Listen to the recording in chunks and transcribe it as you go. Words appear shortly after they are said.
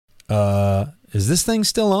Is this thing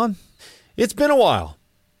still on? It's been a while.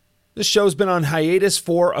 This show's been on hiatus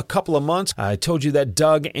for a couple of months. I told you that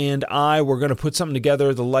Doug and I were going to put something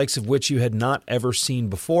together, the likes of which you had not ever seen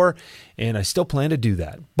before, and I still plan to do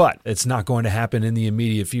that. But it's not going to happen in the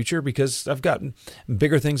immediate future because I've got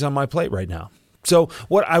bigger things on my plate right now. So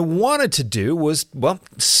what I wanted to do was,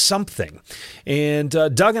 something. And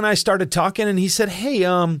Doug and I started talking, and he said,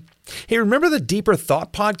 Hey, remember the Deeper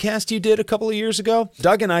Thought podcast you did a couple of years ago?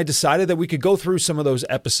 Doug and I decided that we could go through some of those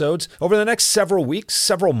episodes. Over the next several weeks,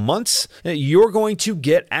 several months, you're going to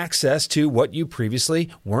get access to what you previously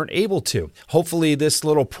weren't able to. Hopefully, this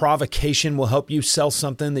little provocation will help you sell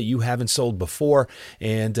something that you haven't sold before.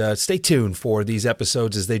 And stay tuned for these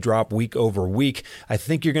episodes as they drop week over week. I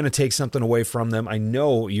think you're going to take something away from them. I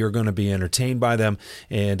know you're going to be entertained by them.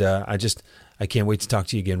 And I can't wait to talk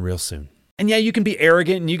to you again real soon. And yeah, you can be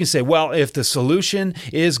arrogant and you can say, well, if the solution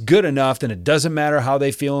is good enough, then it doesn't matter how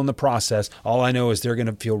they feel in the process. All I know is they're going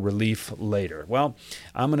to feel relief later. Well,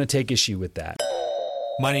 I'm going to take issue with that.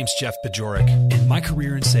 My name's Jeff Bajorek, and my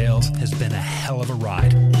career in sales has been a hell of a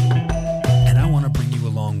ride. And I want to bring you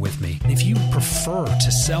along with me. If you prefer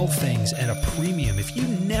to sell things at a premium, if you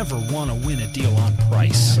never want to win a deal on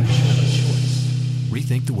price,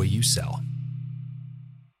 rethink the way you sell.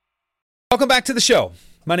 Welcome back to the show.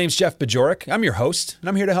 My name's Jeff Bajorek. I'm your host, and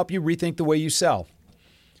I'm here to help you rethink the way you sell.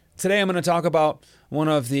 Today, I'm going to talk about one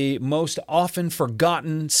of the most often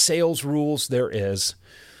forgotten sales rules there is.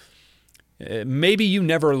 Maybe you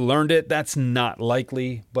never learned it. That's not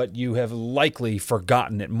likely, but you have likely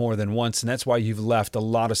forgotten it more than once, and that's why you've left a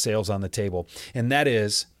lot of sales on the table. And that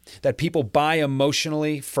is that people buy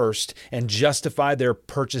emotionally first and justify their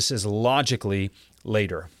purchases logically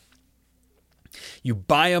later. You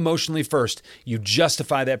buy emotionally first. You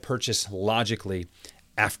justify that purchase logically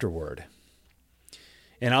afterward.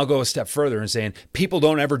 And I'll go a step further in saying people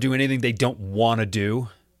don't ever do anything they don't want to do.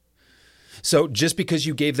 So just because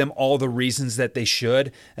you gave them all the reasons that they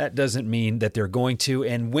should, that doesn't mean that they're going to.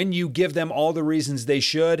 And when you give them all the reasons they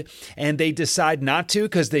should and they decide not to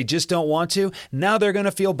because they just don't want to, now they're going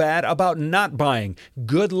to feel bad about not buying.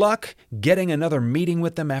 Good luck getting another meeting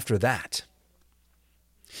with them after that.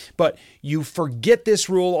 But you forget this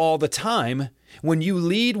rule all the time when you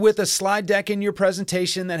lead with a slide deck in your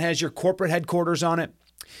presentation that has your corporate headquarters on it.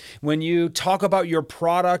 When you talk about your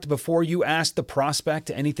product before you ask the prospect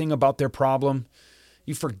anything about their problem,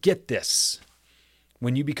 you forget this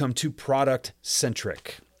when you become too product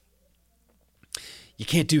centric. You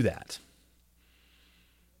can't do that.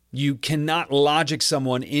 You cannot logic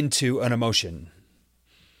someone into an emotion.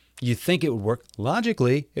 You think it would work.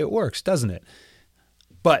 Logically, it works, doesn't it?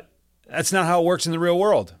 But that's not how it works in the real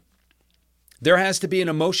world. There has to be an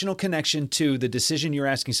emotional connection to the decision you're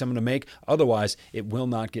asking someone to make. Otherwise, it will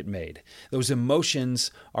not get made. Those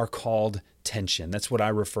emotions are called tension. That's what I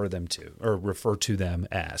refer to them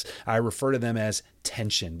as. I refer to them as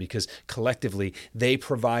tension because collectively they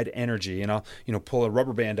provide energy. And I'll, pull a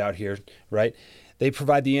rubber band out here, right? They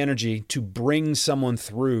provide the energy to bring someone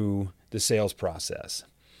through the sales process.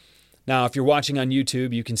 Now, if you're watching on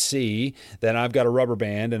YouTube, you can see that I've got a rubber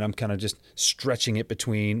band and I'm kind of just stretching it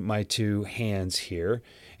between my two hands here.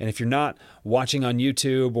 And if you're not watching on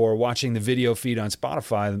YouTube or watching the video feed on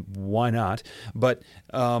Spotify, why not? But,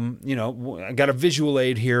 I got a visual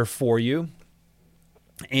aid here for you.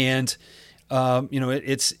 And,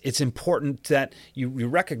 it's important that you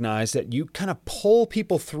recognize that you kind of pull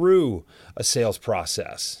people through a sales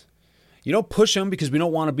process. You don't push them because we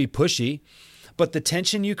don't want to be pushy. But the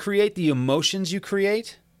tension you create, the emotions you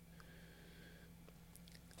create,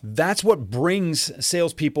 that's what brings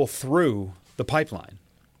salespeople through the pipeline.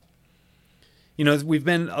 We've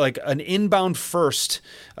been like an inbound first,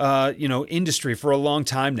 industry for a long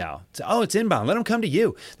time now. It's inbound. Let them come to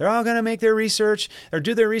you. They're all going to make their research or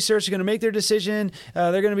do their research. They're going to make their decision.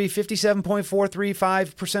 They're going to be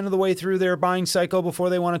 57.435% of the way through their buying cycle before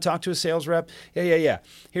they want to talk to a sales rep. Yeah.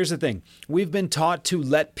 Here's the thing. We've been taught to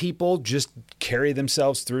let people just carry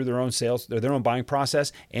themselves through their own sales, their own buying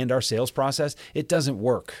process and our sales process. It doesn't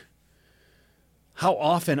work. How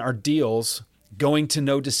often are deals going to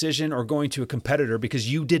no decision or going to a competitor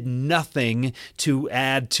because you did nothing to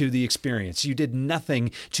add to the experience? You did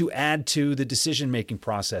nothing to add to the decision-making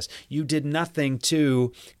process. You did nothing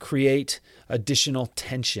to create additional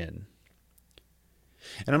tension.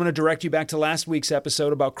 And I'm going to direct you back to last week's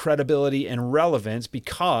episode about credibility and relevance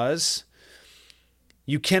because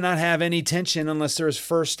you cannot have any tension unless there is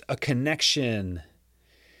first a connection.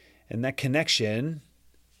 And that connection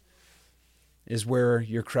is where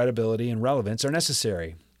your credibility and relevance are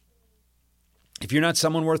necessary. If you're not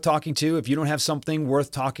someone worth talking to, if you don't have something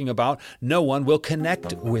worth talking about, no one will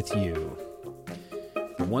connect with you.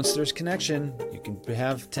 And once there's connection, you can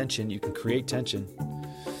have tension, you can create tension.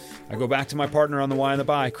 I go back to my partner on the Why and the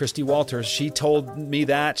Buy, Christy Walters. She told me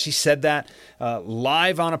that. She said that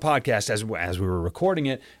live on a podcast as we were recording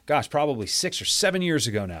it. Gosh, probably 6 or 7 years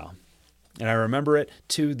ago now. And I remember it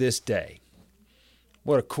to this day.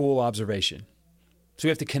 What a cool observation. So we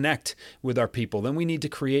have to connect with our people. Then we need to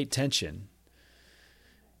create tension.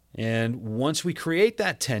 And once we create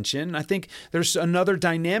that tension, I think there's another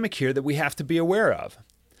dynamic here that we have to be aware of.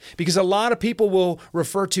 Because a lot of people will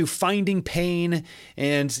refer to finding pain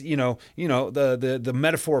and, the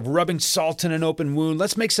metaphor of rubbing salt in an open wound.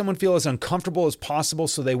 Let's make someone feel as uncomfortable as possible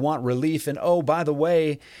so they want relief. And oh, by the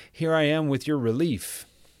way, here I am with your relief.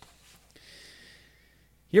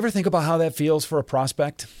 You ever think about how that feels for a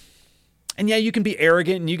prospect? And yeah, you can be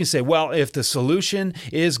arrogant and you can say, well, if the solution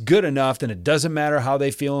is good enough, then it doesn't matter how they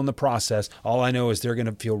feel in the process. All I know is they're going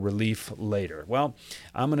to feel relief later. Well,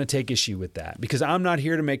 I'm going to take issue with that because I'm not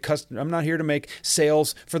here to make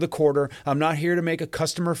sales for the quarter. I'm not here to make a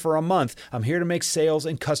customer for a month. I'm here to make sales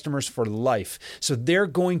and customers for life. So they're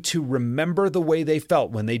going to remember the way they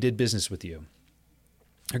felt when they did business with you.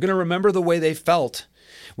 They're going to remember the way they felt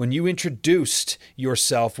when you introduced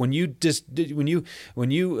yourself, when you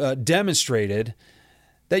demonstrated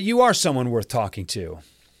that you are someone worth talking to.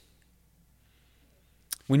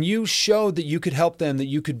 When you showed that you could help them, that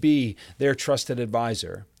you could be their trusted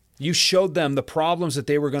advisor. You showed them the problems that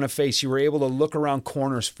they were going to face. You were able to look around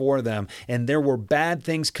corners for them, and there were bad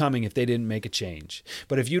things coming if they didn't make a change.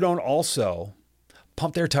 But if you don't also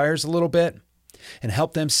pump their tires a little bit, and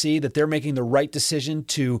help them see that they're making the right decision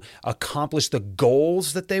to accomplish the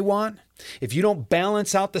goals that they want, if you don't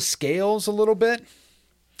balance out the scales a little bit,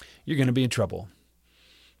 you're going to be in trouble.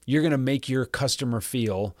 You're going to make your customer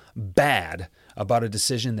feel bad about a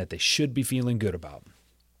decision that they should be feeling good about.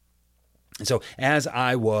 And so as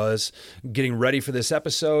I was getting ready for this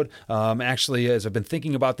episode, as I've been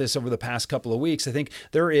thinking about this over the past couple of weeks, I think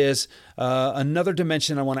there is another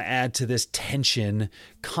dimension I want to add to this tension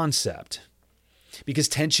concept. Because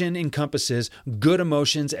tension encompasses good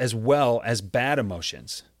emotions as well as bad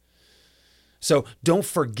emotions. So don't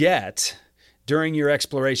forget during your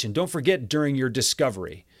exploration, don't forget during your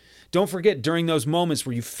discovery, don't forget during those moments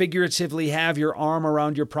where you figuratively have your arm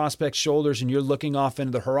around your prospect's shoulders and you're looking off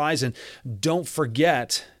into the horizon, don't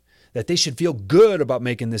forget that they should feel good about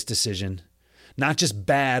making this decision, not just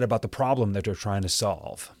bad about the problem that they're trying to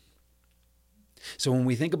solve. So when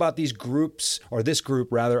we think about these groups, or this group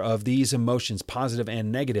rather, of these emotions, positive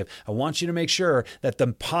and negative, I want you to make sure that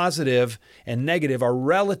the positive and negative are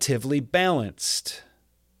relatively balanced.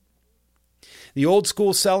 The old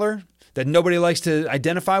school seller that nobody likes to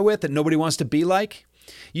identify with, that nobody wants to be like,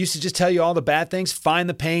 used to just tell you all the bad things, find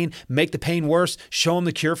the pain, make the pain worse, show them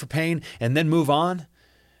the cure for pain, and then move on.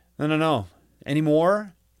 No.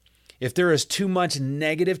 Anymore, if there is too much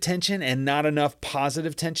negative tension and not enough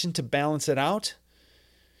positive tension to balance it out,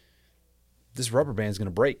 this rubber band is going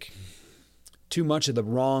to break. Too much of the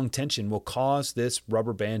wrong tension will cause this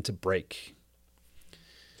rubber band to break.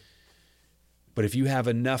 But if you have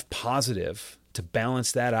enough positive to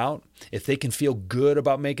balance that out, if they can feel good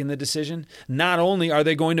about making the decision, not only are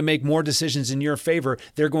they going to make more decisions in your favor,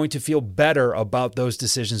 they're going to feel better about those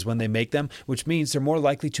decisions when they make them, which means they're more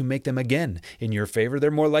likely to make them again in your favor. They're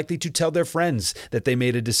more likely to tell their friends that they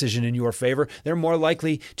made a decision in your favor. They're more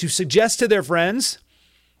likely to suggest to their friends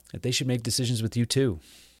that they should make decisions with you too.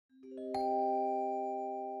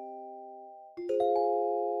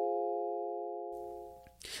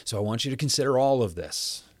 So I want you to consider all of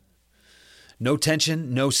this. No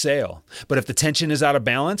tension, no sale. But if the tension is out of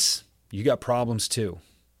balance, you got problems too.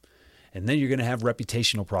 And then you're going to have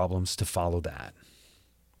reputational problems to follow that.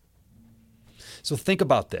 So think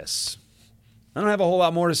about this. I don't have a whole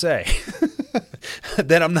lot more to say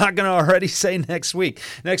that I'm not going to already say next week.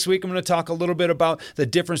 Next week, I'm going to talk a little bit about the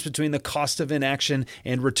difference between the cost of inaction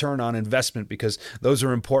and return on investment, because those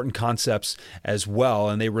are important concepts as well,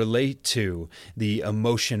 and they relate to the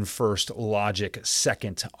emotion first, logic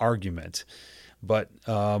second argument. But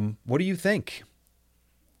what do you think?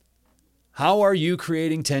 How are you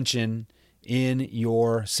creating tension in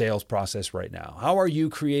your sales process right now? How are you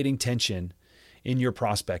creating tension in your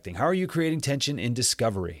prospecting? How are you creating tension in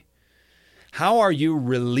discovery? How are you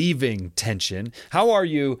relieving tension? How are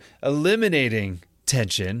you eliminating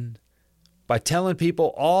tension by telling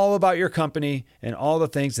people all about your company and all the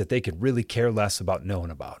things that they could really care less about knowing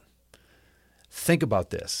about? Think about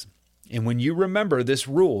this. And when you remember this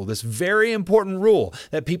rule, this very important rule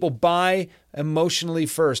that people buy emotionally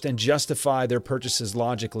first and justify their purchases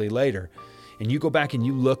logically later, and you go back and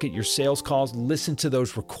you look at your sales calls, listen to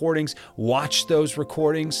those recordings, watch those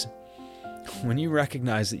recordings, when you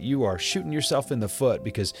recognize that you are shooting yourself in the foot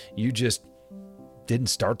because you just didn't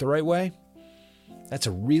start the right way, that's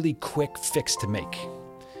a really quick fix to make.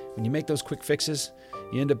 When you make those quick fixes,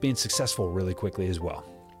 you end up being successful really quickly as well.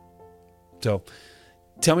 So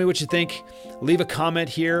tell me what you think. Leave a comment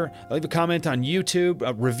here. Leave a comment on YouTube.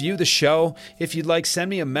 Review the show. If you'd like, send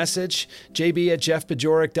me a message,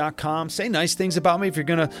 jb@jeffbajorek.com. Say nice things about me if you're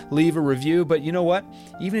going to leave a review. But you know what?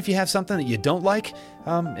 Even if you have something that you don't like,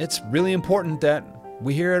 it's really important that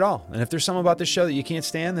we hear it all. And if there's something about this show that you can't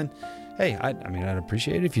stand, then hey, I'd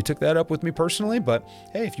appreciate it if you took that up with me personally. But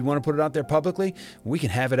hey, if you want to put it out there publicly, we can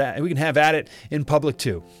have at it in public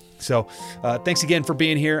too. So thanks again for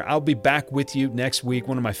being here. I'll be back with you next week.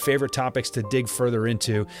 One of my favorite topics to dig further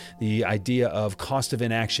into, the idea of cost of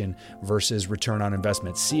inaction versus return on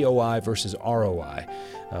investment, COI versus ROI.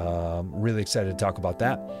 Really excited to talk about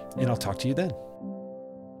that, and I'll talk to you then.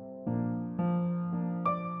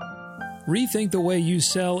 Rethink the Way You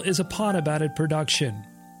Sell is a Pod About It production.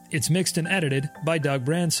 It's mixed and edited by Doug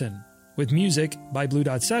Branson, with music by Blue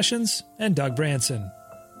Dot Sessions and Doug Branson.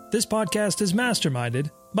 This podcast is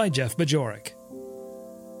masterminded by Jeff Bajorek.